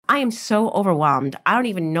I am so overwhelmed. I don't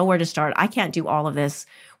even know where to start. I can't do all of this.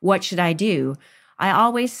 What should I do? I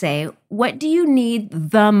always say, what do you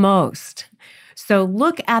need the most? So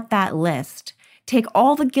look at that list. Take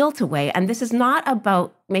all the guilt away. And this is not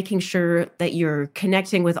about making sure that you're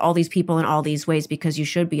connecting with all these people in all these ways because you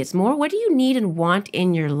should be. It's more, what do you need and want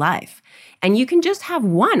in your life? And you can just have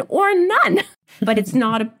one or none, but it's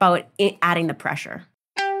not about adding the pressure.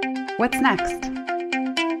 What's next?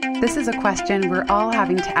 This is a question we're all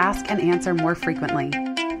having to ask and answer more frequently.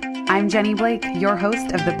 I'm Jenny Blake, your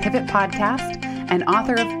host of the Pivot Podcast and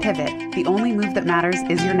author of Pivot, The Only Move That Matters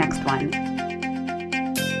Is Your Next One.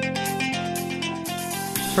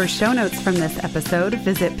 For show notes from this episode,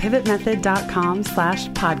 visit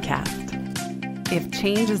pivotmethod.com/podcast. If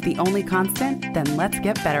change is the only constant, then let's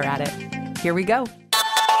get better at it. Here we go.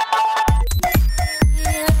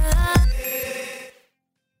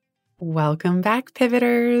 Welcome back,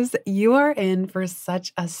 Pivoters. You are in for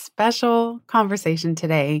such a special conversation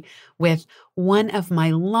today with one of my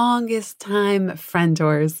longest time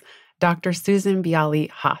friendors, Dr. Susan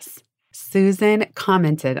Bialy-Haas. Susan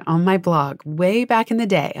commented on my blog way back in the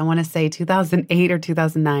day, I want to say 2008 or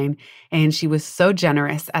 2009, and she was so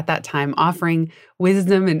generous at that time, offering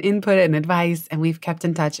wisdom and input and advice, and we've kept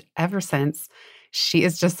in touch ever since. She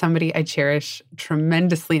is just somebody I cherish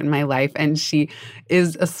tremendously in my life, and she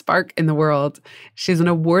is a spark in the world. She's an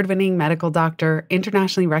award-winning medical doctor,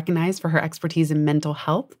 internationally recognized for her expertise in mental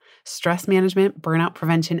health, stress management, burnout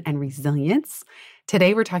prevention, and resilience.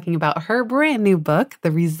 Today, we're talking about her brand new book,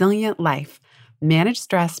 The Resilient Life: Manage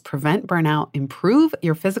Stress, Prevent Burnout, Improve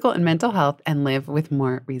Your Physical and Mental Health, and Live with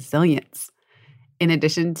More Resilience. In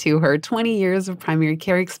addition to her 20 years of primary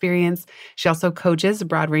care experience, she also coaches a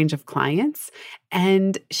broad range of clients,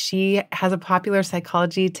 and she has a popular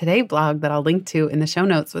Psychology Today blog that I'll link to in the show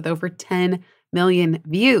notes with over 10 million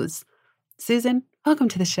views. Susan, welcome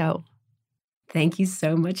to the show. Thank you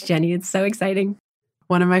so much, Jenny. It's so exciting.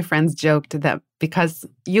 One of my friends joked that because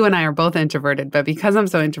you and I are both introverted, but because I'm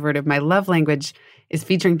so introverted, my love language is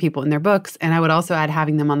featuring people in their books, and I would also add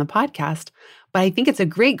having them on the podcast. But I think it's a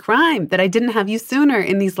great crime that I didn't have you sooner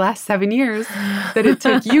in these last 7 years, that it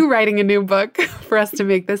took you writing a new book for us to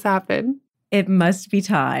make this happen. It must be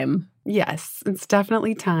time. Yes, it's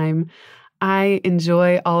definitely time. I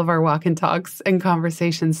enjoy all of our walk and talks and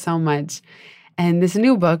conversations so much. And this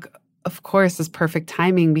new book, of course, is perfect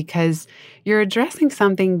timing because you're addressing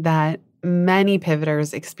something that many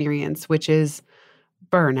pivoters experience, which is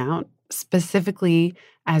burnout. Specifically,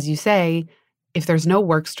 as you say, if there's no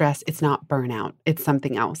work stress, it's not burnout. It's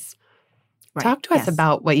something else. Right. Talk to us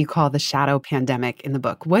about what you call the shadow pandemic in the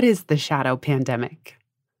book. What is the shadow pandemic?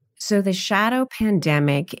 So the shadow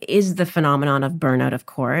pandemic is the phenomenon of burnout, of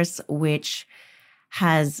course, which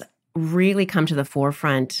has really come to the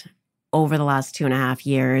forefront over the last 2.5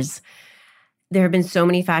 years. There have been so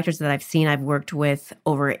many factors that I've seen. I've worked with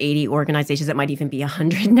over 80 organizations. It might even be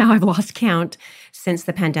 100 now. I've lost count since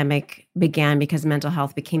the pandemic began because mental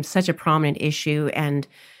health became such a prominent issue. And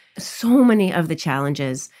so many of the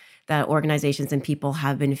challenges that organizations and people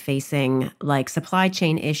have been facing, like supply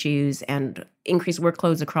chain issues and increased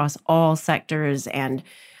workloads across all sectors and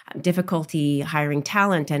difficulty hiring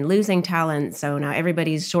talent and losing talent. So now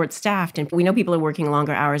everybody's short-staffed. And we know people are working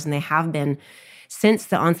longer hours than they have been since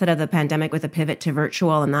the onset of the pandemic with a pivot to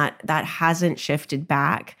virtual, and that hasn't shifted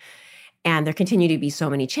back. And there continue to be so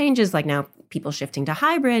many changes, like now people shifting to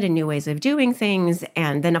hybrid and new ways of doing things.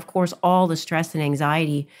 And then, of course, all the stress and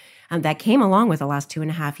anxiety that came along with the last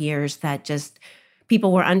 2.5 years, that just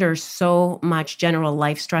people were under so much general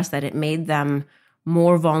life stress that it made them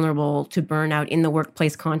more vulnerable to burnout in the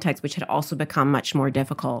workplace context, which had also become much more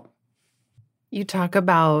difficult. You talk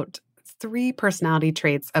about 3 personality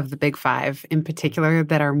traits of the big 5 in particular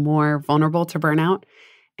that are more vulnerable to burnout.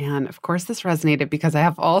 And of course, this resonated because I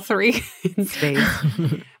have all 3 in spades.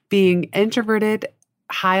 Being introverted,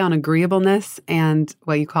 high on agreeableness, and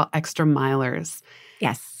what you call extra milers.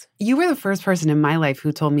 Yes. You were the first person in my life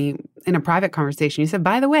who told me in a private conversation, you said,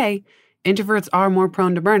 by the way, introverts are more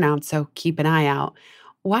prone to burnout, so keep an eye out.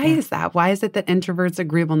 Why is that? Why is it that introverts,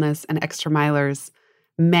 agreeableness, and extra milers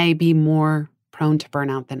may be more prone to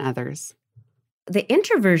burnout than others? The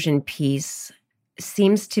introversion piece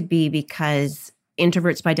seems to be because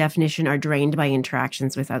introverts by definition are drained by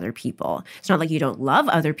interactions with other people. It's not like you don't love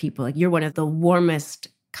other people. Like, you're one of the warmest,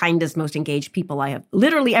 kindest, most engaged people I have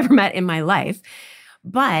literally ever met in my life.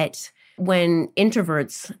 But when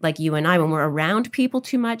introverts like you and I, when we're around people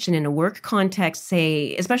too much and in a work context,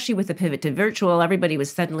 say, especially with the pivot to virtual, everybody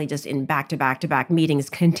was suddenly just in back-to-back-to-back meetings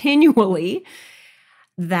continually,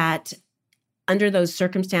 that under those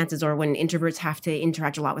circumstances, or when introverts have to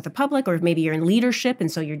interact a lot with the public, or maybe you're in leadership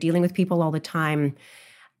and so you're dealing with people all the time,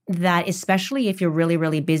 that especially if you're really,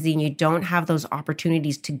 really busy and you don't have those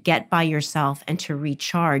opportunities to get by yourself and to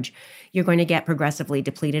recharge, you're going to get progressively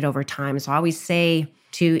depleted over time. So I always say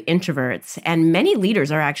to introverts, and many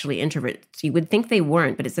leaders are actually introverts. You would think they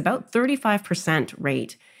weren't, but it's about 35%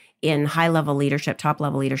 rate in high-level leadership,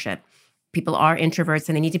 top-level leadership. People are introverts,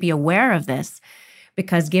 and they need to be aware of this,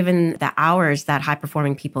 because given the hours that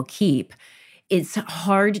high-performing people keep, it's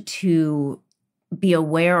hard to be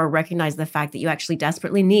aware or recognize the fact that you actually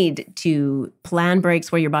desperately need to plan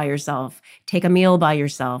breaks where you're by yourself, take a meal by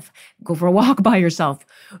yourself, go for a walk by yourself.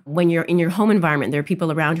 When you're in your home environment, there are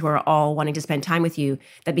people around who are all wanting to spend time with you,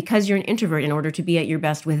 that because you're an introvert, in order to be at your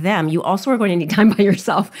best with them, you also are going to need time by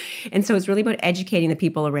yourself. And so it's really about educating the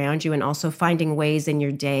people around you and also finding ways in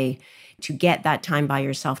your day to get that time by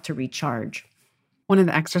yourself to recharge. One of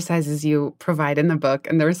the exercises you provide in the book,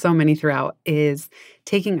 and there are so many throughout, is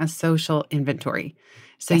taking a social inventory.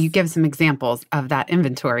 So you give some examples of that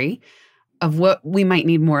inventory of what we might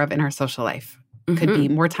need more of in our social life. Could be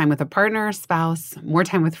more time with a partner or spouse, more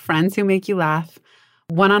time with friends who make you laugh,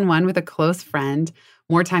 one-on-one with a close friend,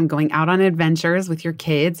 more time going out on adventures with your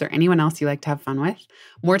kids or anyone else you like to have fun with,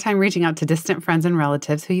 more time reaching out to distant friends and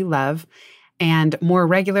relatives who you love, and more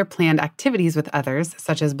regular planned activities with others,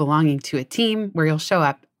 such as belonging to a team where you'll show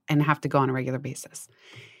up and have to go on a regular basis.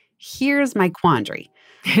 Here's my quandary.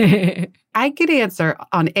 I could answer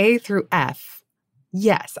on A through F.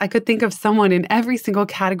 Yes, I could think of someone in every single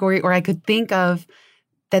category, or I could think of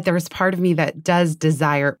that there is part of me that does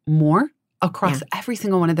desire more across every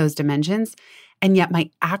single one of those dimensions, and yet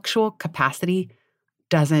my actual capacity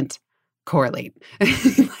doesn't correlate.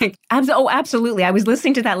 Absolutely. I was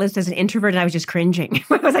listening to that list as an introvert and I was just cringing.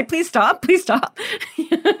 I was like, please stop, please stop.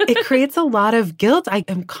 It creates a lot of guilt. I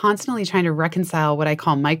am constantly trying to reconcile what I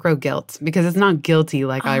call micro guilt, because it's not guilty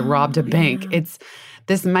like I robbed a bank. It's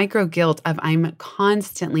this micro guilt of I'm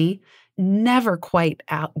constantly never quite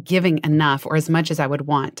out giving enough or as much as I would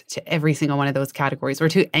want to every single one of those categories, or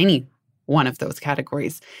to any one of those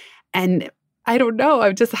categories. And I don't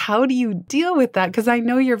know. How do you deal with that? Because I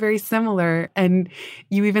know you're very similar. And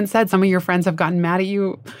you even said some of your friends have gotten mad at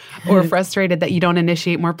you or frustrated that you don't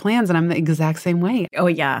initiate more plans. And I'm the exact same way. Oh,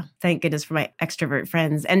 yeah. Thank goodness for my extrovert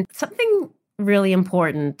friends. And something really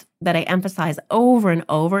important that I emphasize over and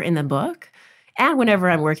over in the book, and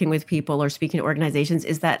whenever I'm working with people or speaking to organizations,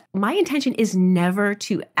 is that my intention is never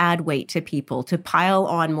to add weight to people, to pile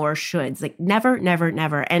on more shoulds. Like never, never,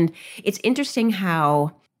 never. And it's interesting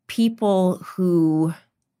how people who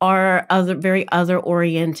are very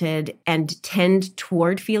other-oriented and tend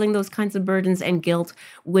toward feeling those kinds of burdens and guilt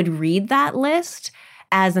would read that list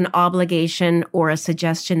as an obligation or a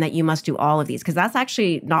suggestion that you must do all of these, because that's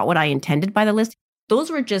actually not what I intended by the list.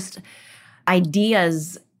 Those were just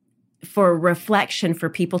ideas for reflection, for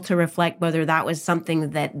people to reflect whether that was something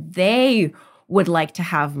that they would like to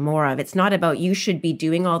have more of. It's not about you should be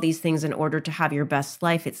doing all these things in order to have your best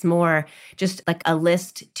life. It's more just like a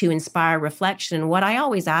list to inspire reflection. And what I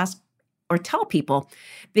always ask or tell people,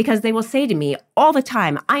 because they will say to me all the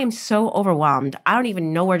time, I am so overwhelmed. I don't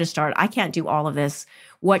even know where to start. I can't do all of this.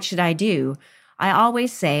 What should I do? I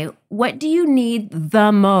always say, what do you need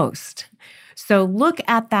the most? So look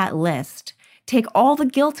at that list. Take all the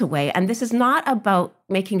guilt away. And this is not about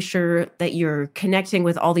making sure that you're connecting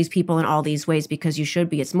with all these people in all these ways because you should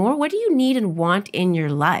be. It's more, what do you need and want in your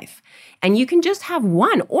life? And you can just have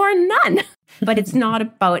one or none, but it's not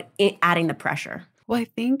about adding the pressure. Well, I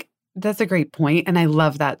think that's a great point. And I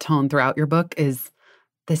love that tone throughout your book is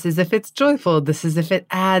this is if it's joyful, this is if it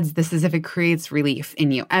adds, this is if it creates relief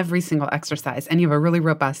in you, every single exercise. And you have a really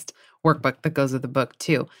robust workbook that goes with the book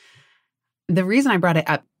too. The reason I brought it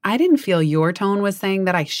up, I didn't feel your tone was saying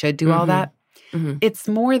that I should do all that. Mm-hmm. It's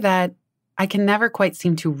more that I can never quite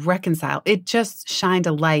seem to reconcile. It just shined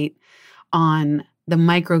a light on the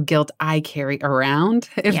micro guilt I carry around,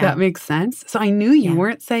 if that makes sense. So I knew you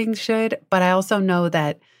weren't saying should, but I also know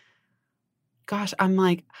that, gosh, I'm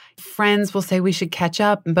like, friends will say we should catch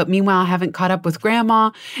up, but meanwhile, I haven't caught up with grandma,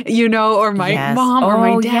 or my mom or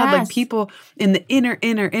my dad, like people in the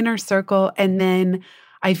inner circle. And then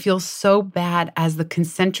I feel so bad as the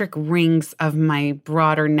concentric rings of my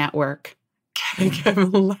broader network get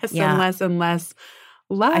less and less and less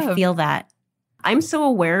love. I feel that. I'm so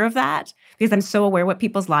aware of that because I'm so aware what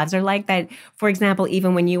people's lives are like that, for example,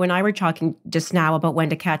 even when you and I were talking just now about when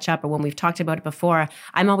to catch up or when we've talked about it before,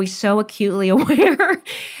 I'm always so acutely aware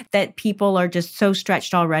that people are just so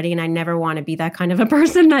stretched already. And I never want to be that kind of a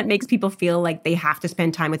person that makes people feel like they have to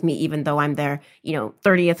spend time with me, even though I'm their,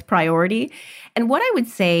 30th priority. And what I would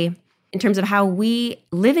say in terms of how we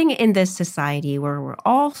living in this society where we're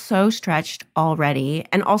all so stretched already,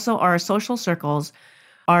 and also our social circles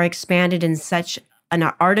are expanded in such an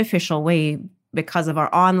artificial way because of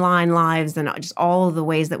our online lives and just all of the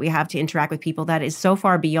ways that we have to interact with people that is so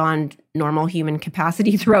far beyond normal human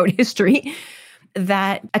capacity throughout history,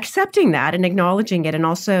 that accepting that and acknowledging it, and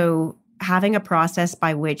also having a process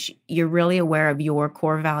by which you're really aware of your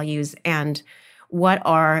core values and what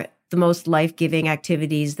are the most life-giving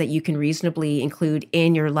activities that you can reasonably include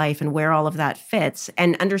in your life and where all of that fits,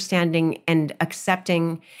 and understanding and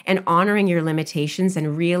accepting and honoring your limitations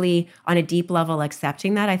and really on a deep level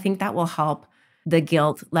accepting that, I think that will help the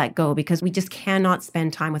guilt let go, because we just cannot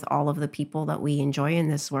spend time with all of the people that we enjoy in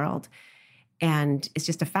this world. And it's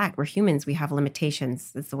just a fact. We're humans. We have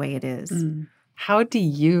limitations. That's the way it is. How do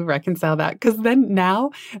you reconcile that? Because then now,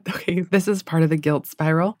 okay, this is part of the guilt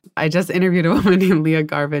spiral. I just interviewed a woman named Leah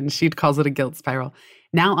Garvin. She calls it a guilt spiral.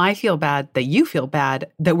 Now I feel bad that you feel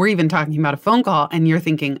bad that we're even talking about a phone call and you're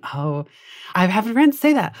thinking, oh, I've had friends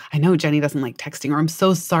say that. I know Jenny doesn't like texting, or I'm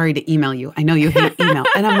so sorry to email you. I know you hate email.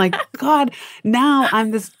 And I'm like, God, now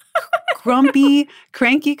I'm this grumpy,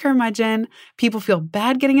 cranky curmudgeon. People feel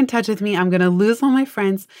bad getting in touch with me. I'm going to lose all my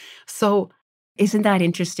friends. So isn't that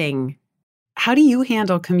interesting? How do you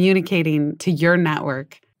handle communicating to your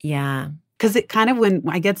network? Yeah. Because it kind of, when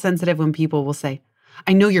I get sensitive when people will say,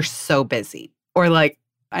 I know you're so busy, or like,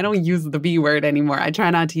 I don't use the B word anymore. I try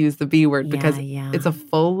not to use the B word because it's a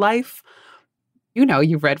full life. You know,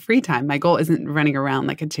 you've read Free Time. My goal isn't running around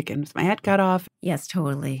like a chicken with my head cut off. Yes,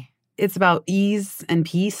 totally. It's about ease and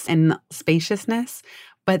peace and spaciousness.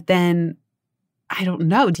 But then, I don't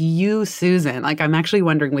know, do you, Susan, like I'm actually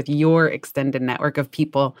wondering with your extended network of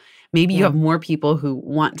people, maybe you have more people who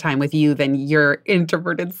want time with you than your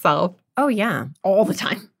introverted self. Oh, yeah. All the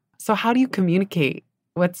time. So how do you communicate?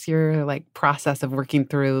 What's your like process of working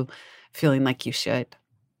through feeling like you should?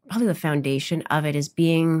 Probably the foundation of it is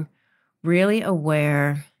being really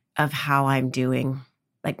aware of how I'm doing,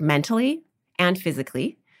 like mentally and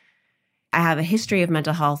physically. I have a history of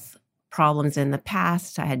mental health problems in the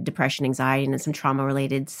past. I had depression, anxiety, and some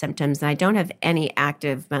trauma-related symptoms. And I don't have any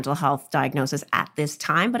active mental health diagnosis at this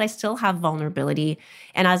time, but I still have vulnerability.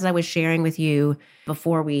 And as I was sharing with you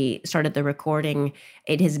before we started the recording,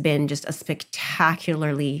 it has been just a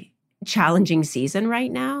spectacularly challenging season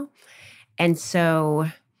right now. And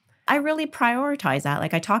so I really prioritize that.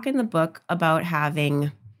 Like I talk in the book about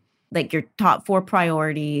having like your top 4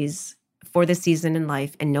 priorities for the season in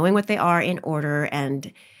life and knowing what they are in order,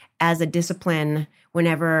 and as a discipline,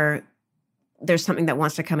 whenever there's something that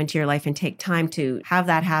wants to come into your life, and take time to have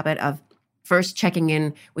that habit of first checking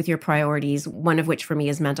in with your priorities, one of which for me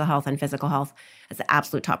is mental health and physical health as the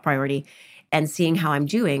absolute top priority, and seeing how I'm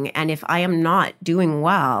doing. And if I am not doing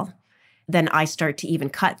well, then I start to even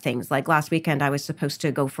cut things. Like last weekend, I was supposed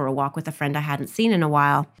to go for a walk with a friend I hadn't seen in a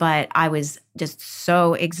while, but I was just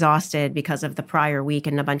so exhausted because of the prior week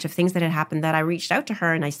and a bunch of things that had happened that I reached out to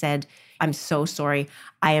her and I said, I'm so sorry.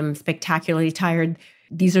 I am spectacularly tired.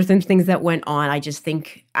 These are some things that went on. I just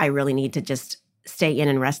think I really need to just stay in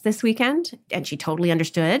and rest this weekend. And she totally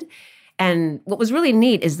understood. And what was really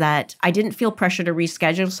neat is that I didn't feel pressure to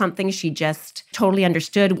reschedule something. She just totally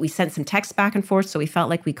understood. We sent some texts back and forth, so we felt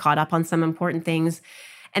like we caught up on some important things.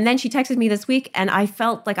 And then she texted me this week, and I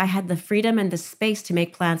felt like I had the freedom and the space to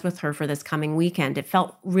make plans with her for this coming weekend. It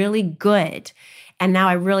felt really good. And now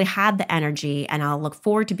I really had the energy, and I'll look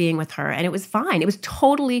forward to being with her. And it was fine. It was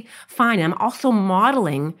totally fine. And I'm also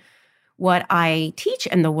modeling what I teach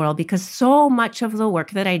in the world, because so much of the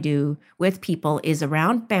work that I do with people is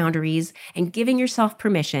around boundaries and giving yourself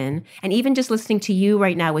permission. And even just listening to you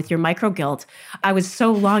right now with your micro guilt, I was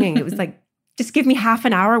so longing. It was like, just give me half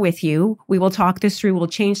an hour with you. We will talk this through. We'll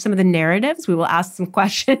change some of the narratives. We will ask some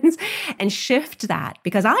questions and shift that,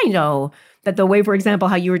 because I know that the way, for example,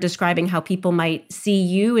 how you were describing how people might see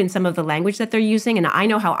you in some of the language that they're using, and I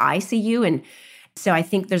know how I see you. And so I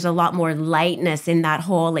think there's a lot more lightness in that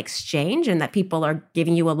whole exchange, and that people are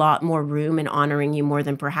giving you a lot more room and honoring you more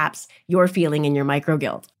than perhaps you're feeling in your micro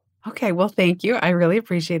guilt. Okay, well, thank you. I really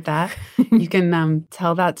appreciate that. You can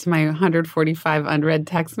tell that to my 145 unread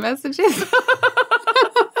text messages.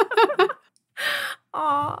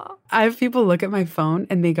 Aww. I have people look at my phone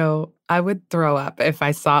and they go, I would throw up if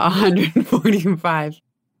I saw 145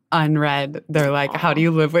 unread. They're like, how do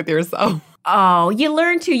you live with yourself? Oh, you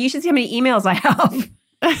learn to. You should see how many emails I have.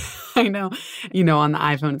 I know. On the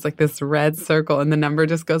iPhone, it's like this red circle and the number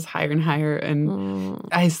just goes higher and higher. And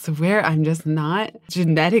I swear I'm just not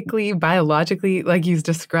genetically, biologically, like you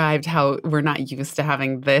described, how we're not used to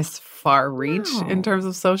having this far reach in terms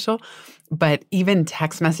of social. But even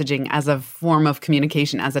text messaging as a form of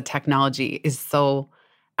communication, as a technology, is so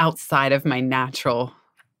outside of my natural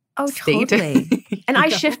state. Totally. And I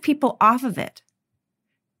shift people off of it.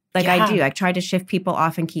 Like Yeah. I do. I try to shift people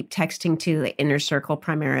off and keep texting to the inner circle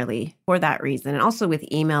primarily for that reason. And also with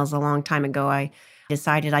emails a long time ago, I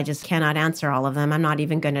decided I just cannot answer all of them. I'm not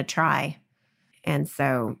even going to try. And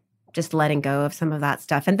so just letting go of some of that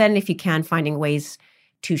stuff. And then if you can, finding ways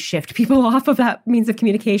to shift people off of that means of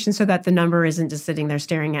communication so that the number isn't just sitting there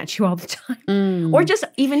staring at you all the time. Or just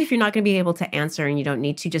even if you're not going to be able to answer and you don't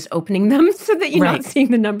need to, just opening them so that you're not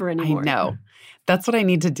seeing the number anymore. I know. That's what I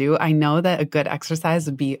need to do. I know that a good exercise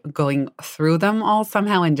would be going through them all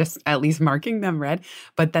somehow and just at least marking them red.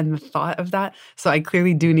 But then the thought of that, so I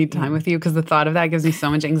clearly do need time with you, because the thought of that gives me so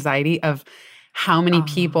much anxiety of how many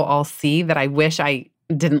people I'll see that I wish I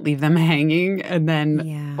didn't leave them hanging. And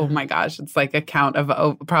then, oh my gosh, it's like a count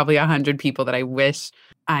of probably 100 people that I wish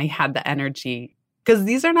I had the energy. Because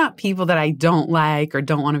these are not people that I don't like or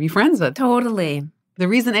don't want to be friends with. Totally. The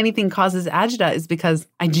reason anything causes agita is because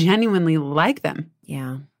I genuinely like them.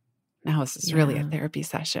 Yeah. Now this is really a therapy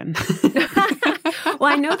session.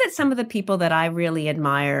 Well, I know that some of the people that I really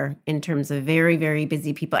admire in terms of very, very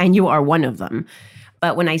busy people, and you are one of them,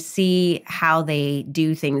 but when I see how they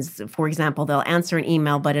do things, for example, they'll answer an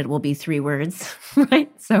email, but it will be 3 words, right?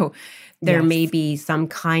 So there may be some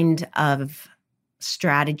kind of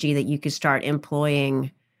strategy that you could start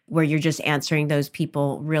employing where you're just answering those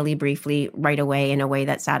people really briefly right away in a way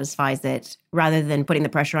that satisfies it, rather than putting the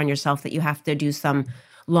pressure on yourself that you have to do some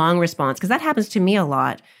long response. Because that happens to me a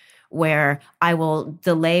lot, where I will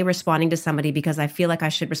delay responding to somebody because I feel like I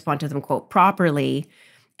should respond to them, quote, properly.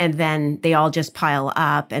 And then they all just pile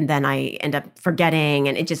up and then I end up forgetting,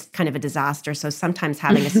 and it's just kind of a disaster. So sometimes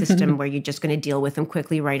having a system where you're just going to deal with them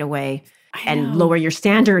quickly right away and lower your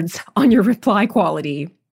standards on your reply quality.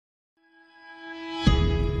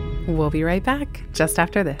 We'll be right back just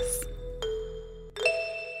after this.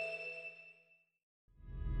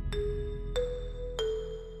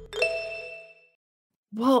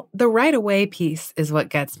 Well, the right away piece is what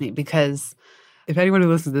gets me, because if anyone who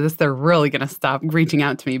listens to this, they're really going to stop reaching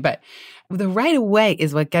out to me. But the right away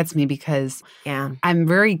is what gets me, because I'm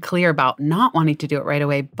very clear about not wanting to do it right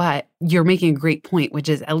away. But you're making a great point, which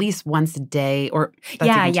is at least once a day, or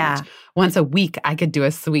once a week, I could do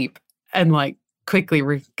a sweep and like quickly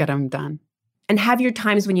get them done. And have your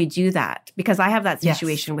times when you do that, because I have that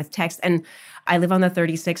situation with text, and I live on the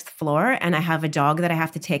 36th floor and I have a dog that I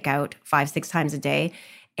have to take out 5-6 times a day.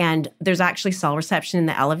 And there's actually cell reception in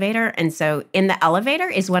the elevator. And so in the elevator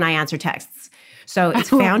is when I answer texts. So it's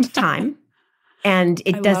found time and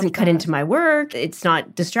it doesn't cut into my work. It's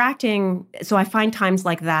not distracting. So I find times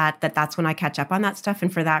like that's when I catch up on that stuff.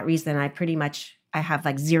 And for that reason, I have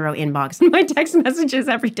like 0 inbox in my text messages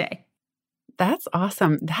every day. That's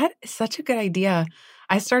awesome. That is such a good idea.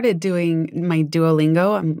 I started doing my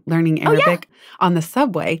Duolingo. I'm learning Arabic on the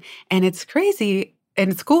subway. And it's crazy.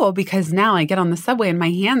 And it's cool because now I get on the subway and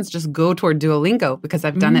my hands just go toward Duolingo because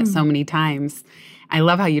I've done it so many times. I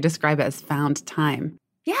love how you describe it as found time.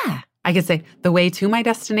 Yeah. I could say the way to my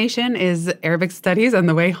destination is Arabic studies and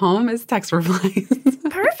the way home is text replies.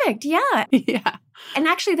 Perfect. Yeah. Yeah. And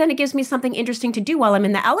actually then it gives me something interesting to do while I'm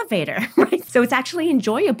in the elevator, right? So it's actually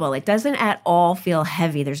enjoyable. It doesn't at all feel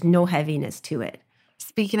heavy. There's no heaviness to it.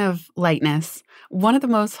 Speaking of lightness, one of the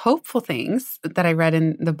most hopeful things that I read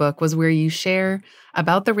in the book was where you share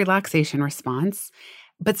about the relaxation response,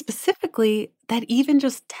 but specifically that even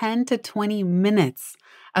just 10 to 20 minutes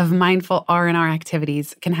of mindful R&R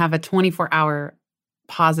activities can have a 24-hour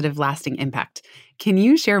positive lasting impact. Can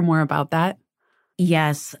you share more about that?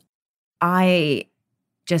 Yes. I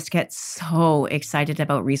just get so excited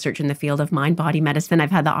about research in the field of mind-body medicine.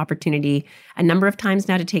 I've had the opportunity a number of times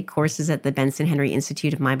now to take courses at the Benson Henry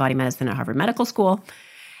Institute of Mind-Body Medicine at Harvard Medical School,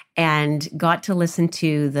 and got to listen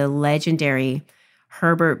to the legendary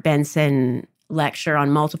Herbert Benson lecture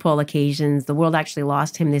on multiple occasions. The world actually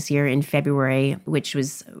lost him this year in February, which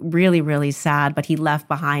was really, really sad, but he left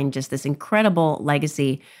behind just this incredible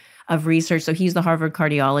legacy of research. So he's the Harvard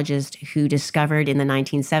cardiologist who discovered in the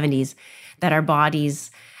 1970s that our bodies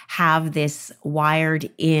have this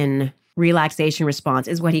wired-in relaxation response,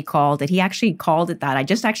 is what he called it. He actually called it that. I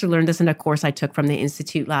just actually learned this in a course I took from the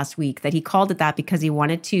Institute last week, that he called it that because he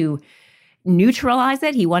wanted to neutralize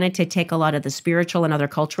it. He wanted to take a lot of the spiritual and other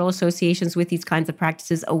cultural associations with these kinds of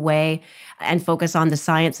practices away and focus on the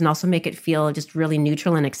science and also make it feel just really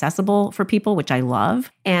neutral and accessible for people, which I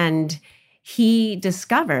love. And he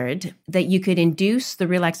discovered that you could induce the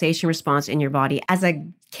relaxation response in your body as a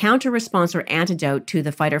counter response or antidote to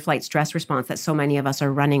the fight or flight stress response that so many of us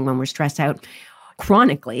are running when we're stressed out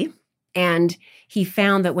chronically. And he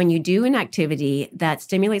found that when you do an activity that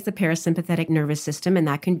stimulates the parasympathetic nervous system, and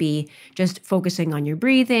that can be just focusing on your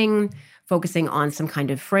breathing, focusing on some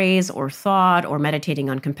kind of phrase or thought, or meditating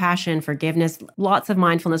on compassion, forgiveness, lots of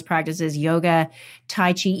mindfulness practices, yoga,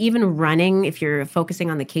 Tai Chi, even running, if you're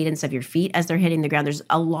focusing on the cadence of your feet as they're hitting the ground. There's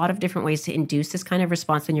a lot of different ways to induce this kind of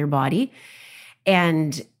response in your body.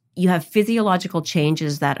 And you have physiological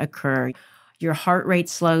changes that occur. Your heart rate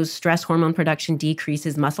slows, stress hormone production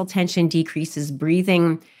decreases, muscle tension decreases,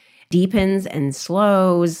 breathing deepens and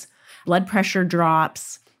slows, blood pressure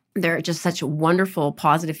drops. There are just such wonderful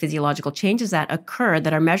positive physiological changes that occur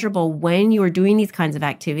that are measurable when you are doing these kinds of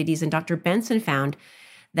activities. And Dr. Benson found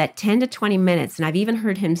that 10 to 20 minutes, and I've even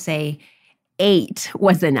heard him say 8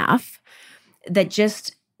 was enough, that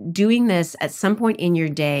just doing this at some point in your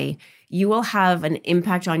day, you will have an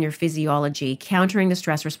impact on your physiology, countering the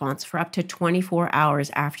stress response for up to 24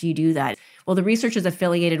 hours after you do that. Well, the researchers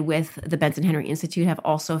affiliated with the Benson Henry Institute have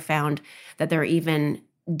also found that there are even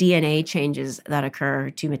DNA changes that occur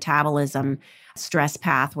to metabolism, stress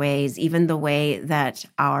pathways, even the way that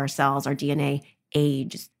our cells, our DNA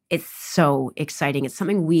ages. It's so exciting. It's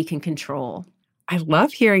something we can control. I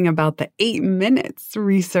love hearing about the 8 minutes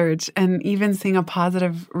research and even seeing a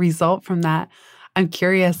positive result from that. I'm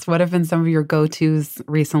curious, what have been some of your go-tos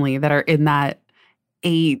recently that are in that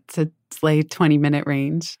 8 to 20-minute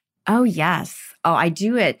range? Oh, yes. Oh, I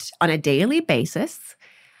do it on a daily basis.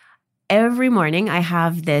 Every morning, I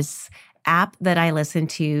have this app that I listen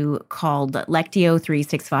to called Lectio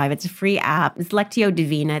 365. It's a free app. It's Lectio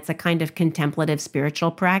Divina. It's a kind of contemplative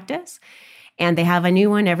spiritual practice. And they have a new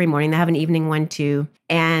one every morning. They have an evening one too.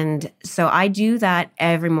 And so I do that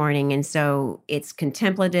every morning. And so it's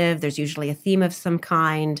contemplative. There's usually a theme of some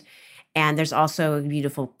kind. And there's also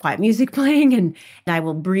beautiful quiet music playing. And I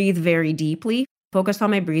will breathe very deeply, focus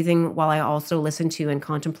on my breathing while I also listen to and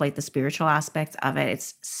contemplate the spiritual aspects of it.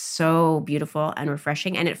 It's so beautiful and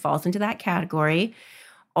refreshing. And it falls into that category.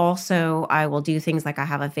 Also, I will do things like I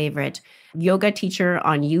have a favorite yoga teacher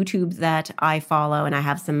on YouTube that I follow, and I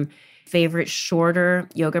have some favorite shorter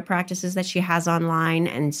yoga practices that she has online.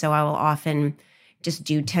 And so I will often just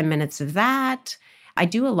do 10 minutes of that. I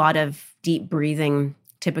do a lot of deep breathing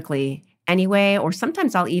typically anyway, or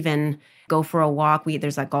sometimes I'll even go for a walk.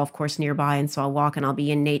 There's a golf course nearby, and so I'll walk and I'll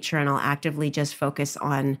be in nature and I'll actively just focus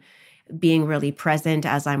on being really present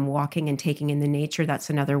as I'm walking and taking in the nature. That's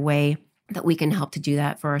another way that we can help to do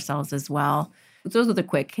that for ourselves as well. Those are the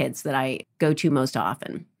quick hits that I go to most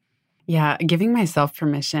often. Yeah, giving myself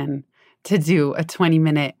permission to do a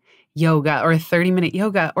 20-minute yoga or a 30-minute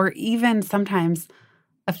yoga, or even sometimes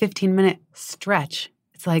a 15-minute stretch.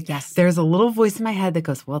 It's like, yes, there's a little voice in my head that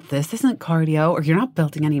goes, well, this isn't cardio, or you're not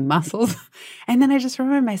building any muscles. And then I just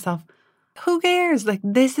remind myself, who cares? Like,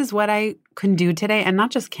 this is what I can do today, and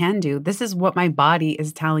not just can do. This is what my body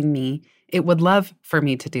is telling me it would love for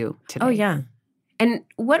me to do today. Oh, yeah. And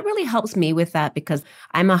what really helps me with that, because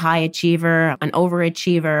I'm a high achiever, an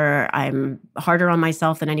overachiever, I'm harder on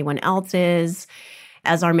myself than anyone else is,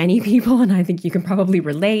 as are many people, and I think you can probably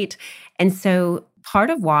relate. And so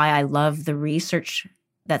part of why I love the research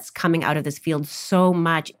that's coming out of this field so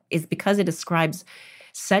much is because it ascribes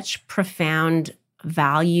such profound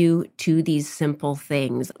value to these simple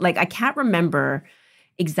things. Like, I can't remember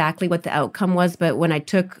exactly what the outcome was, but when I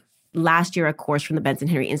took last year a course from the Benson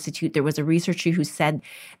Henry Institute, there was a researcher who said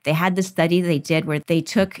they had this study they did where they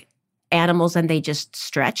took animals and they just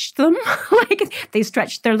stretched them. Like, they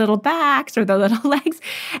stretched their little backs or their little legs,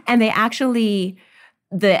 and the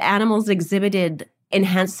animals exhibited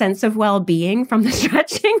enhanced sense of well-being from the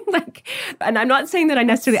stretching. And I'm not saying that I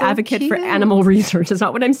necessarily advocate for animal research. That's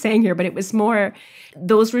not what I'm saying here, but it was more,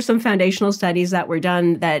 those were some foundational studies that were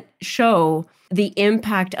done that show the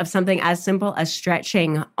impact of something as simple as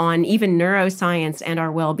stretching on even neuroscience and our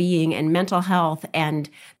well-being and mental health. And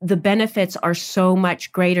the benefits are so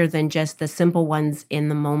much greater than just the simple ones in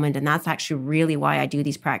the moment. And that's actually really why I do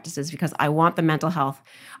these practices, because I want the mental health.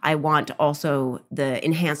 I want also the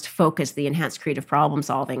enhanced focus, the enhanced creative problem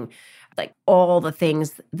solving, like all the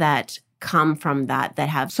things that come from that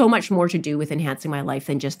have so much more to do with enhancing my life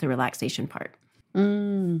than just the relaxation part.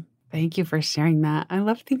 Thank you for sharing that. I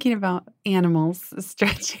love thinking about animals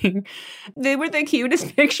stretching. They were the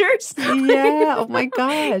cutest pictures. Yeah. Oh my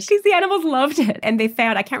gosh. Because the animals loved it. And they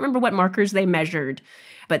found, I can't remember what markers they measured,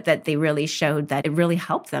 but that they really showed that it really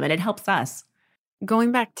helped them and it helps us.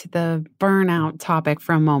 Going back to the burnout topic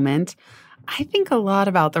for a moment, I think a lot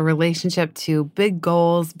about the relationship to big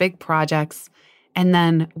goals, big projects, and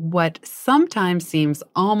then what sometimes seems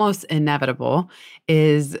almost inevitable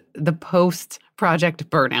is the post-project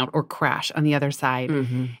burnout or crash on the other side.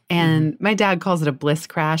 And my dad calls it a bliss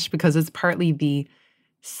crash because it's partly the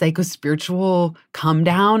psycho-spiritual come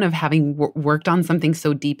down of having worked on something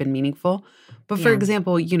so deep and meaningful. But for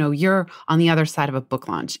example, you're on the other side of a book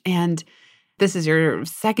launch and this is your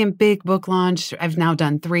second big book launch. I've now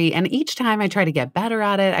done 3. And each time I try to get better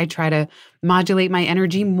at it. I try to modulate my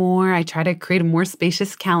energy more. I try to create a more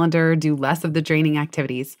spacious calendar, do less of the draining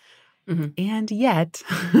activities. And yet,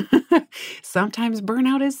 sometimes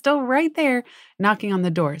burnout is still right there knocking on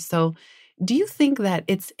the door. So do you think that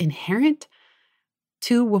it's inherent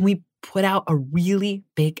to when we put out a really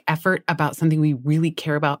big effort about something we really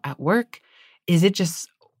care about at work? Is it just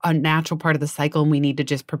a natural part of the cycle and we need to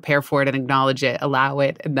just prepare for it and acknowledge it, allow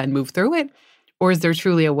it, and then move through it? Or is there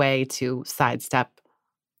truly a way to sidestep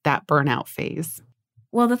that burnout phase?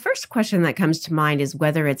 Well, the first question that comes to mind is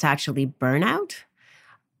whether it's actually burnout.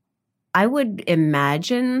 I would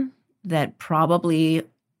imagine that probably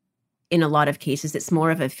in a lot of cases, it's more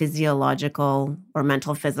of a physiological or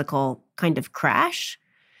mental physical kind of crash.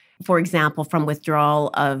 For example, from withdrawal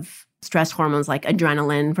of stress hormones like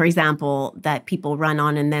adrenaline, for example, that people run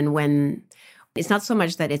on. And then when it's not so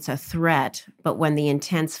much that it's a threat, but when the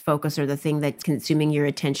intense focus or the thing that's consuming your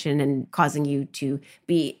attention and causing you to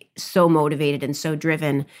be so motivated and so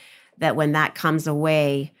driven that when that comes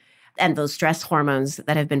away and those stress hormones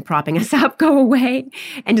that have been propping us up go away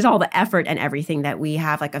and just all the effort and everything that we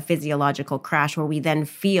have like a physiological crash where we then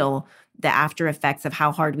feel the after effects of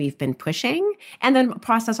how hard we've been pushing and then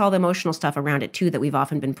process all the emotional stuff around it too that we've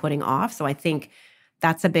often been putting off. So I think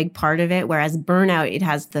that's a big part of it. Whereas burnout, it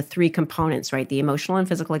has the 3 components, right? The emotional and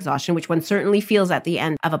physical exhaustion, which one certainly feels at the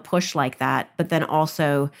end of a push like that, but then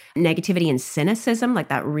also negativity and cynicism, like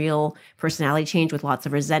that real personality change with lots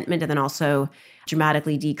of resentment, and then also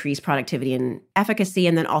dramatically decreased productivity and efficacy,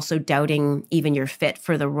 and then also doubting even your fit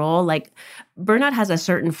for the role. Like burnout has a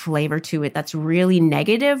certain flavor to it that's really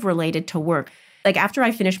negative related to work. Like after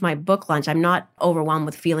I finish my book launch, I'm not overwhelmed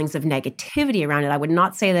with feelings of negativity around it. I would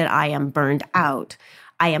not say that I am burned out.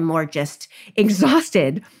 I am more just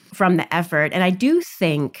exhausted from the effort. And I do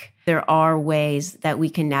think there are ways that we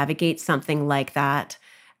can navigate something like that,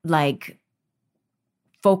 like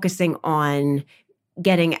focusing on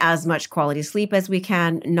getting as much quality sleep as we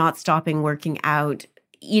can, not stopping working out,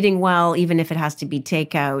 eating well, even if it has to be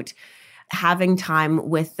takeout, having time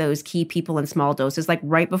with those key people in small doses. Like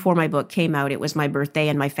right before my book came out, it was my birthday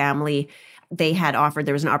and my family, they had offered,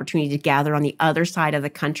 there was an opportunity to gather on the other side of the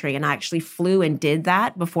country. And I actually flew and did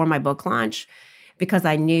that before my book launch because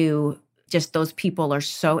I knew just those people are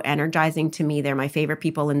so energizing to me. They're my favorite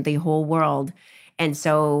people in the whole world. And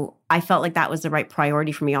so I felt like that was the right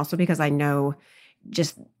priority for me also because I know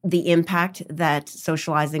just the impact that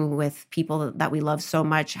socializing with people that we love so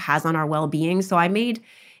much has on our well-being. So I made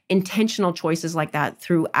intentional choices like that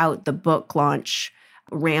throughout the book launch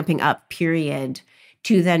ramping up period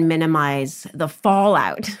to then minimize the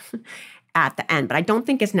fallout at the end. But I don't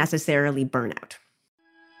think it's necessarily burnout.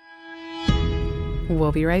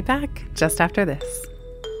 We'll be right back just after this.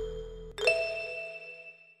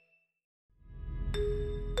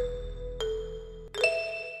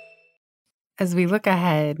 As we look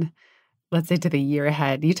ahead, let's say to the year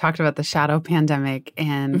ahead, you talked about the shadow pandemic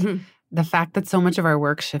and the fact that so much of our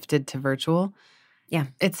work shifted to virtual. Yeah.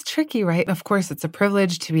 It's tricky, right? Of course, it's a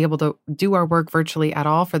privilege to be able to do our work virtually at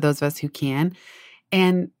all for those of us who can.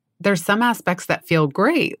 And there's some aspects that feel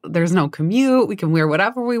great. There's no commute. We can wear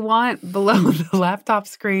whatever we want below the laptop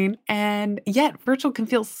screen. And yet virtual can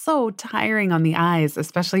feel so tiring on the eyes,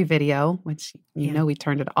 especially video, which you know we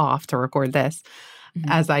turned it off to record this,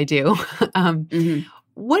 as I do.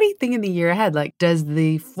 What do you think in the year ahead? Like, does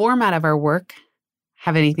the format of our work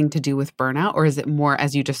have anything to do with burnout? Or is it more,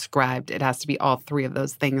 as you described, it has to be all 3 of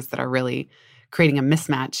those things that are really creating a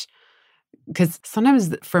mismatch? Because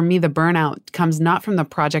sometimes for me, the burnout comes not from the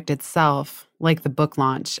project itself, like the book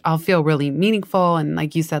launch. I'll feel really meaningful. And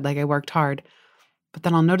like you said, like I worked hard. But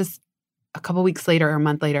then I'll notice a couple weeks later or a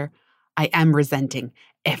month later, I am resenting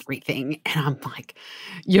everything. And I'm like,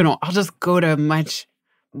 I'll just go to much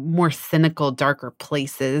more cynical, darker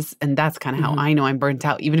places. And that's kind of how I know I'm burnt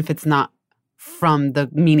out, even if it's not from the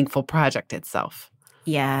meaningful project itself.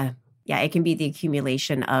 Yeah. Yeah, it can be the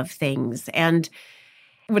accumulation of things. And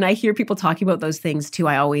when I hear people talking about those things too,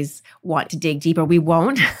 I always want to dig deeper. We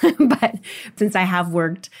won't, but since I have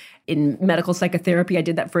worked in medical psychotherapy, I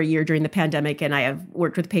did that for a year during the pandemic, and I have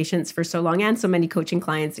worked with patients for so long and so many coaching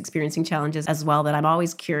clients experiencing challenges as well, that I'm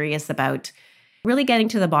always curious about really getting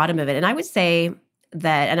to the bottom of it. And I would say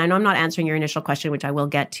that, and I know I'm not answering your initial question, which I will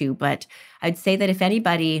get to, but I'd say that if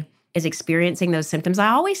anybody is experiencing those symptoms, I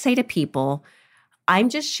always say to people, I'm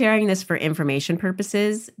just sharing this for information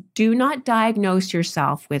purposes. Do not diagnose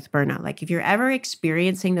yourself with burnout. Like if you're ever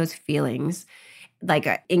experiencing those feelings, like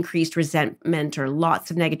increased resentment or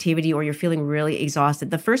lots of negativity, or you're feeling really exhausted,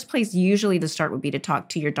 the first place usually to start would be to talk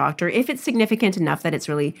to your doctor if it's significant enough that it's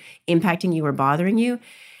really impacting you or bothering you.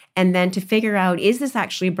 And then to figure out, is this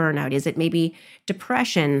actually burnout? Is it maybe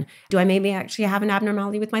depression? Do I maybe actually have an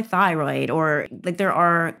abnormality with my thyroid? Or like there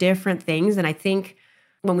are different things. And I think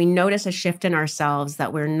when we notice a shift in ourselves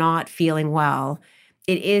that we're not feeling well,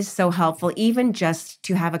 it is so helpful even just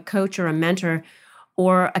to have a coach or a mentor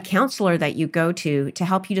or a counselor that you go to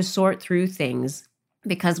help you to sort through things.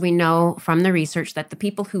 Because we know from the research that the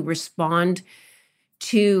people who respond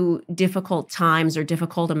to difficult times or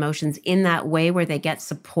difficult emotions in that way, where they get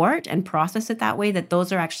support and process it that way, that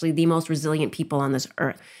those are actually the most resilient people on this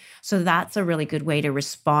earth. So that's a really good way to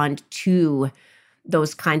respond to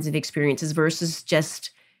those kinds of experiences versus just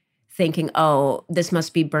thinking, oh, this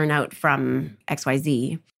must be burnout from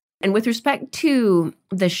XYZ. And with respect to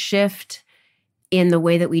the shift in the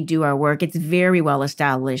way that we do our work, it's very well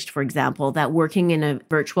established, for example, that working in a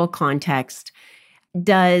virtual context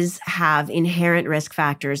does have inherent risk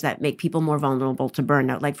factors that make people more vulnerable to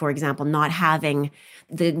burnout. Like, for example, not having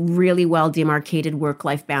the really well demarcated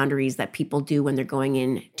work-life boundaries that people do when they're going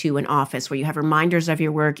into an office, where you have reminders of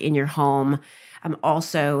your work in your home.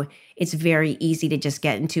 Also, it's very easy to just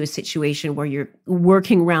get into a situation where you're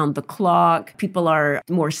working round the clock. People are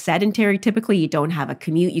more sedentary. Typically, you don't have a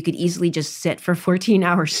commute. You could easily just sit for 14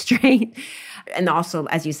 hours straight. And also,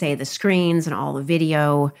 as you say, the screens and all the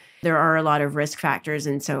video, there are a lot of risk factors.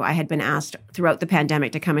 And so I had been asked throughout the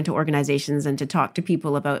pandemic to come into organizations and to talk to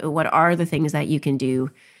people about what are the things that you can do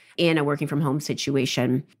in a working from home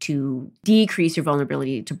situation to decrease your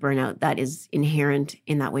vulnerability to burnout that is inherent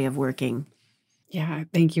in that way of working. Yeah,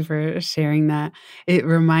 thank you for sharing that. It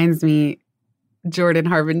reminds me, Jordan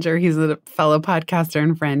Harbinger, he's a fellow podcaster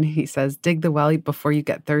and friend. He says, dig the well before you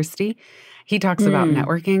get thirsty. He talks about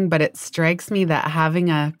networking, but it strikes me that having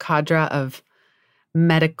a cadre of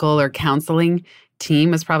medical or counseling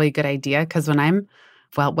team is probably a good idea, because when I'm,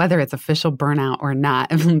 well, whether it's official burnout or not,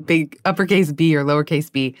 big uppercase B or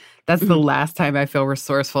lowercase b, that's the last time I feel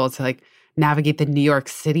resourceful to like navigate the New York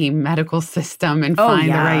City medical system and find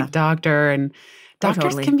the right doctor. And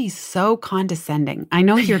doctors can be so condescending. I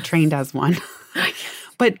know you're trained as one,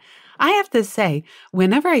 but I have to say,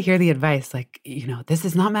 whenever I hear the advice, like, this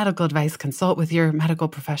is not medical advice, consult with your medical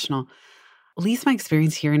professional. At least my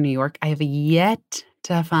experience here in New York, I have yet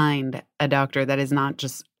to find a doctor that is not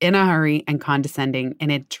just in a hurry and condescending,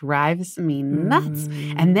 and it drives me nuts.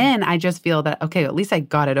 And then I just feel that, okay, at least I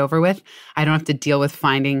got it over with. I don't have to deal with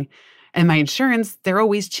finding, and my insurance, they're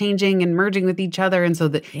always changing and merging with each other. And so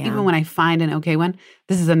that even when I find an okay one,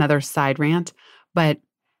 this is another side rant, but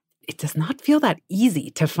it does not feel that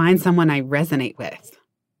easy to find someone I resonate with.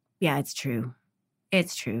 Yeah, it's true.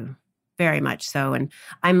 It's true. Very much so. And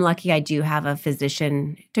I'm lucky I do have a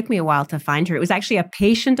physician. It took me a while to find her. It was actually a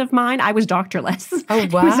patient of mine. I was doctorless. Oh,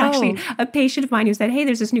 wow. It was actually a patient of mine who said, hey,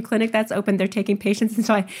 there's this new clinic that's open. They're taking patients. And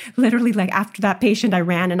so I literally, like, after that patient, I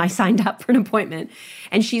ran and I signed up for an appointment.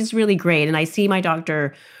 And she's really great. And I see my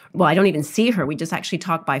doctor, well, I don't even see her. We just actually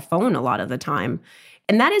talk by phone a lot of the time.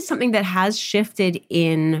 And that is something that has shifted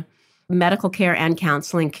in medical care and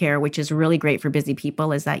counseling care, which is really great for busy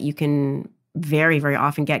people, is that you can very, very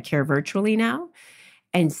often get care virtually now.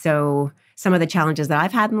 And so some of the challenges that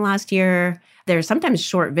I've had in the last year, there's sometimes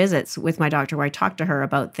short visits with my doctor where I talk to her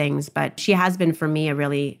about things, but she has been for me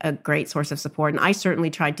a great source of support. And I certainly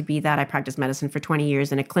tried to be that. I practiced medicine for 20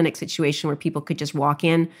 years in a clinic situation where people could just walk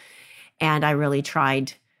in. And I really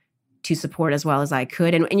tried to support as well as I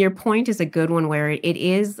could. And your point is a good one, where it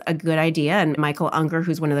is a good idea. And Michael Unger,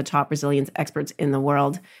 who's one of the top resilience experts in the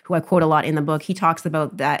world, who I quote a lot in the book, he talks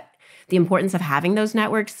about that, the importance of having those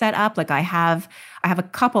networks set up. Like I have a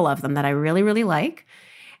couple of them that I really, really like.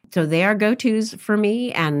 So they are go-tos for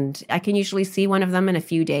me. And I can usually see one of them in a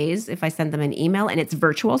few days if I send them an email, and it's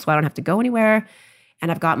virtual, so I don't have to go anywhere.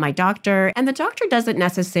 And I've got my doctor, and the doctor doesn't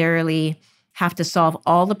necessarily have to solve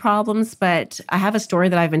all the problems. But I have a story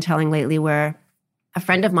that I've been telling lately where a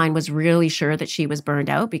friend of mine was really sure that she was burned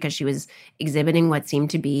out because she was exhibiting what seemed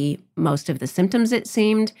to be most of the symptoms, it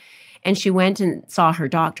seemed. And she went and saw her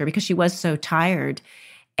doctor because she was so tired.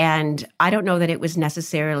 And I don't know that it was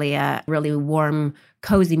necessarily a really warm,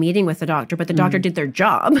 cozy meeting with the doctor, but the doctor did their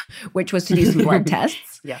job, which was to do some blood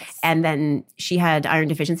tests. Yes. And then she had iron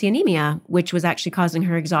deficiency anemia, which was actually causing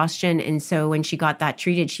her exhaustion. And so when she got that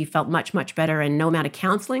treated, she felt much, much better, and no amount of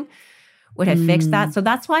counseling would have fixed that. So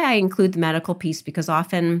that's why I include the medical piece, because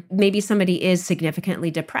often maybe somebody is significantly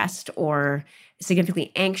depressed or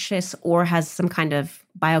significantly anxious or has some kind of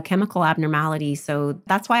biochemical abnormality. So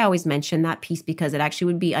that's why I always mention that piece, because it actually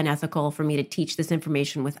would be unethical for me to teach this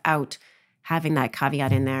information without having that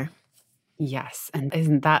caveat in there. Yes. And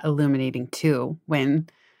isn't that illuminating too, when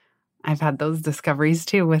I've had those discoveries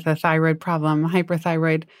too with a thyroid problem,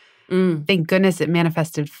 hyperthyroid. Thank goodness it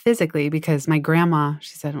manifested physically, because my grandma,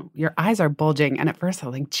 she said, your eyes are bulging. And at first I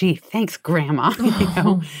was like, gee, thanks, grandma.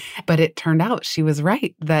 But it turned out she was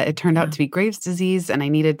right, that it turned out to be Graves' disease, and I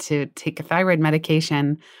needed to take a thyroid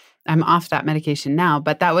medication. I'm off that medication now,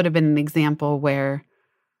 but that would have been an example where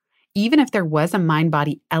even if there was a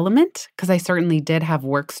mind-body element, because I certainly did have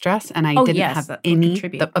work stress and I didn't have any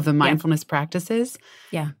of the mindfulness practices,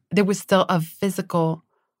 there was still a physical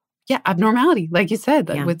abnormality, like you said,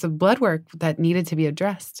 with the blood work that needed to be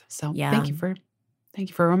addressed. So thank you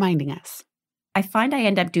for reminding us. I find I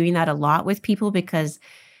end up doing that a lot with people, because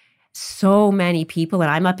so many people, and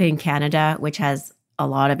I'm up in Canada, which has a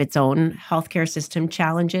lot of its own healthcare system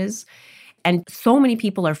challenges, and so many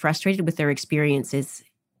people are frustrated with their experiences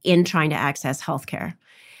in trying to access healthcare.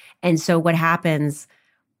 And so what happens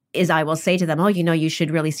is I will say to them, you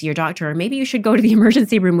should really see your doctor, or maybe you should go to the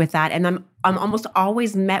emergency room with that. And I'm almost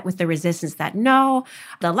always met with the resistance that, no,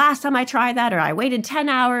 the last time I tried that, or I waited 10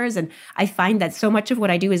 hours. And I find that so much of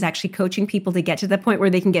what I do is actually coaching people to get to the point where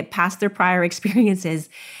they can get past their prior experiences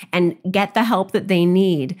and get the help that they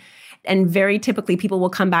need. And very typically, people will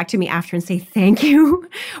come back to me after and say, thank you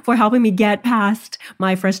for helping me get past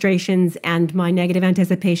my frustrations and my negative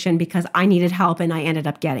anticipation, because I needed help and I ended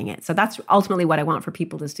up getting it. So that's ultimately what I want for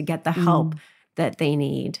people, is to get the help that they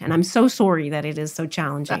need. And I'm so sorry that it is so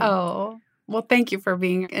challenging. Oh, well, thank you for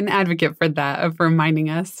being an advocate for that, of reminding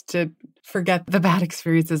us to forget the bad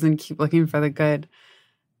experiences and keep looking for the good.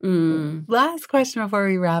 Last question before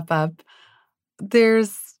we wrap up.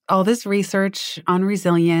 There's all this research on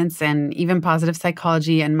resilience and even positive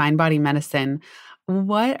psychology and mind-body medicine.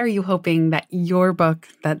 What are you hoping that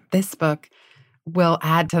this book will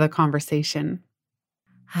add to the conversation?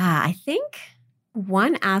 I think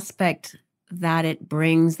one aspect that it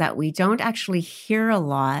brings that we don't actually hear a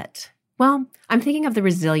lot, well, I'm thinking of the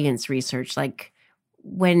resilience research. Like,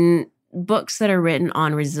 when books that are written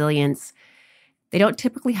on resilience, they don't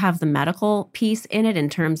typically have the medical piece in it, in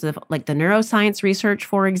terms of like the neuroscience research,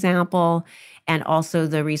 for example, and also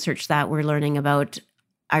the research that we're learning about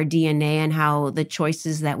our DNA and how the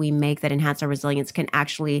choices that we make that enhance our resilience can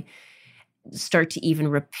actually start to even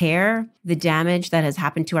repair the damage that has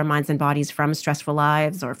happened to our minds and bodies from stressful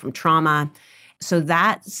lives or from trauma. So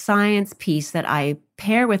that science piece that I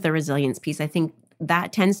pair with the resilience piece, I think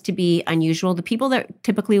that tends to be unusual. The people that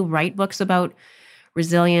typically write books about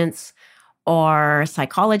resilience or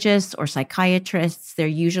psychologists or psychiatrists, they're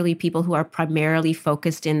usually people who are primarily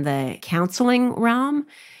focused in the counseling realm,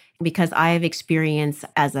 because I have experience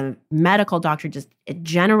as a medical doctor, just a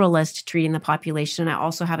generalist treating the population. I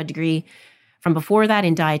also have a degree from before that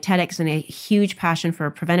in dietetics and a huge passion for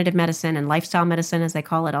preventative medicine and lifestyle medicine, as they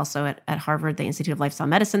call it, also at Harvard, the Institute of Lifestyle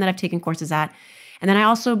Medicine that I've taken courses at. And then I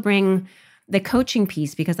also bring the coaching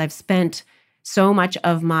piece, because I've spent so much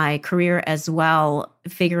of my career as well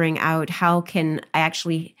figuring out how can I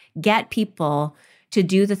actually get people to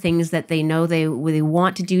do the things that they know they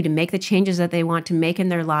want to do, to make the changes that they want to make in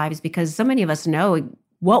their lives, because so many of us know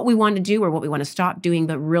what we want to do or what we want to stop doing,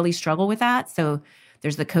 but really struggle with that. So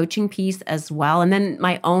there's the coaching piece as well. And then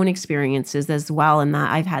my own experiences as well, in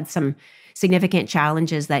that I've had some significant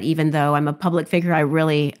challenges that, even though I'm a public figure, I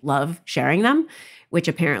really love sharing them, which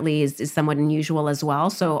apparently is somewhat unusual as well.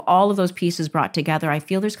 So all of those pieces brought together, I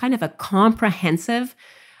feel there's kind of a comprehensive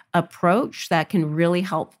approach that can really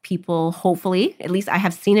help people, hopefully. At least I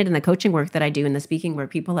have seen it in the coaching work that I do, in the speaking, where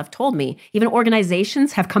people have told me, even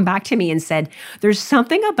organizations have come back to me and said, there's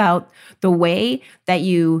something about the way that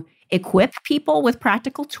you equip people with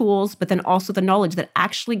practical tools, but then also the knowledge that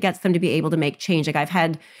actually gets them to be able to make change. Like, I've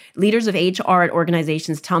had leaders of HR at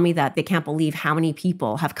organizations tell me that they can't believe how many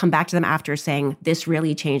people have come back to them after saying, this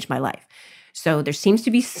really changed my life. So there seems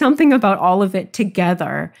to be something about all of it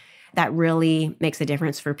together that really makes a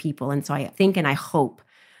difference for people. And so I think and I hope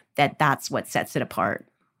that that's what sets it apart.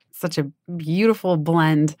 Such a beautiful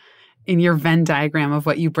blend in your Venn diagram of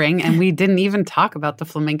what you bring. And we didn't even talk about the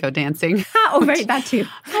flamenco dancing. Oh, right, that too.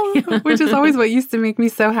 A Which is always what used to make me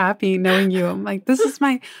so happy knowing you. I'm like, this is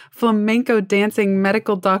my flamenco dancing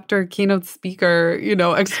medical doctor, keynote speaker,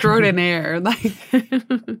 extraordinaire. Like,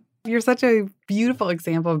 you're such a beautiful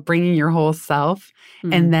example of bringing your whole self.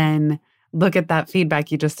 And then look at that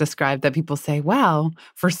feedback you just described that people say, wow,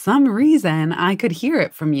 for some reason, I could hear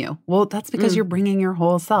it from you. Well, that's because you're bringing your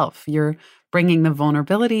whole self. You're bringing the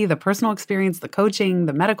vulnerability, the personal experience, the coaching,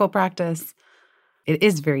 the medical practice. It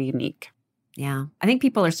is very unique. Yeah. I think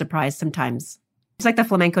people are surprised sometimes. It's like the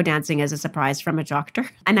flamenco dancing is a surprise from a doctor.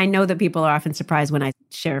 And I know that people are often surprised when I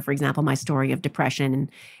share, for example, my story of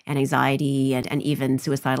depression and anxiety and even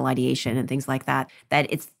suicidal ideation and things like that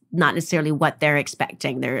it's not necessarily what they're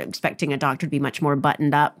expecting. They're expecting a doctor to be much more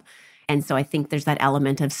buttoned up. And so I think there's that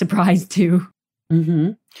element of surprise too.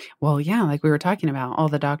 Well, yeah, like we were talking about, all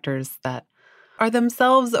the doctors that are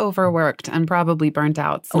themselves overworked and probably burnt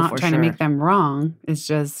out. It's not trying to make them wrong. It's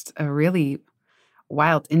just a really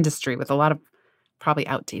wild industry with a lot of probably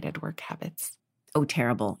outdated work habits. Oh,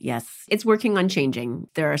 terrible. Yes. It's working on changing.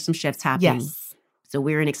 There are some shifts happening. Yes. So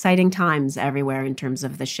we're in exciting times everywhere in terms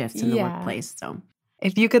of the shifts in the workplace. So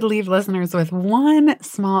if you could leave listeners with one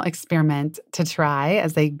small experiment to try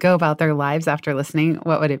as they go about their lives after listening,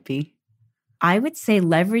 what would it be? I would say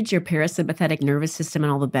leverage your parasympathetic nervous system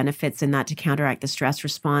and all the benefits in that to counteract the stress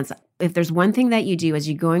response. If there's one thing that you do as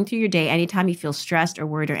you're going through your day, anytime you feel stressed or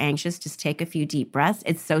worried or anxious, just take a few deep breaths.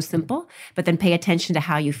 It's so simple, but then pay attention to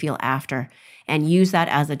how you feel after and use that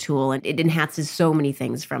as a tool. And it enhances so many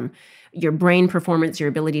things from your brain performance, your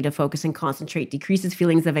ability to focus and concentrate, decreases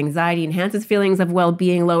feelings of anxiety, enhances feelings of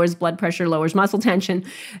well-being, lowers blood pressure, lowers muscle tension.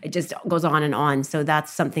 It just goes on and on. So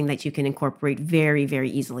that's something that you can incorporate very,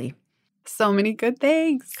 very easily. So many good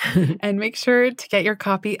things. And make sure to get your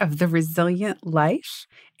copy of The Resilient Life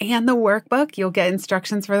and the workbook. You'll get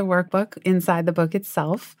instructions for the workbook inside the book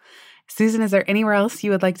itself. Susan, is there anywhere else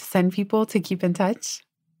you would like to send people to keep in touch?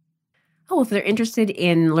 Oh, if they're interested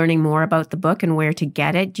in learning more about the book and where to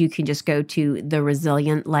get it, you can just go to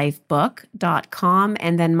theresilientlifebook.com.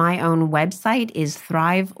 And then my own website is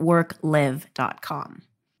thriveworklive.com.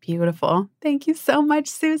 Beautiful. Thank you so much,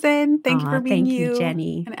 Susan. Thank you for being you,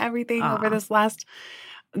 Jenny, and everything over this last,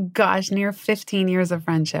 near 15 years of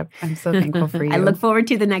friendship. I'm so thankful for you. I look forward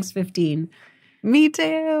to the next 15. Me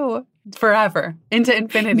too. Forever. Into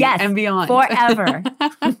infinity and beyond. Forever.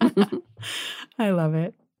 I love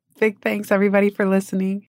it. Big thanks, everybody, for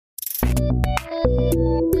listening.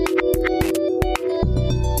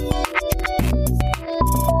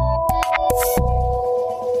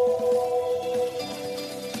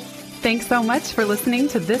 Thanks so much for listening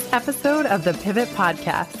to this episode of the Pivot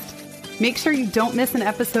Podcast. Make sure you don't miss an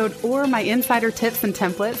episode or my insider tips and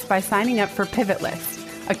templates by signing up for Pivot List,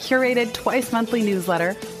 a curated twice-monthly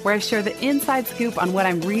newsletter where I share the inside scoop on what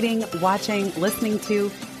I'm reading, watching, listening to,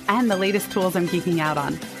 and the latest tools I'm geeking out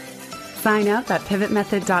on. Sign up at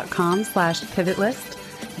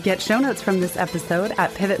pivotmethod.com/pivotlist. Get show notes from this episode at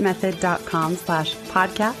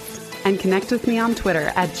pivotmethod.com/podcast and connect with me on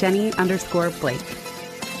Twitter at Jenny_Blake.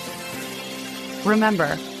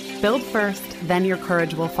 Remember, build first, then your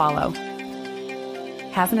courage will follow.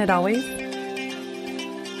 Hasn't it always?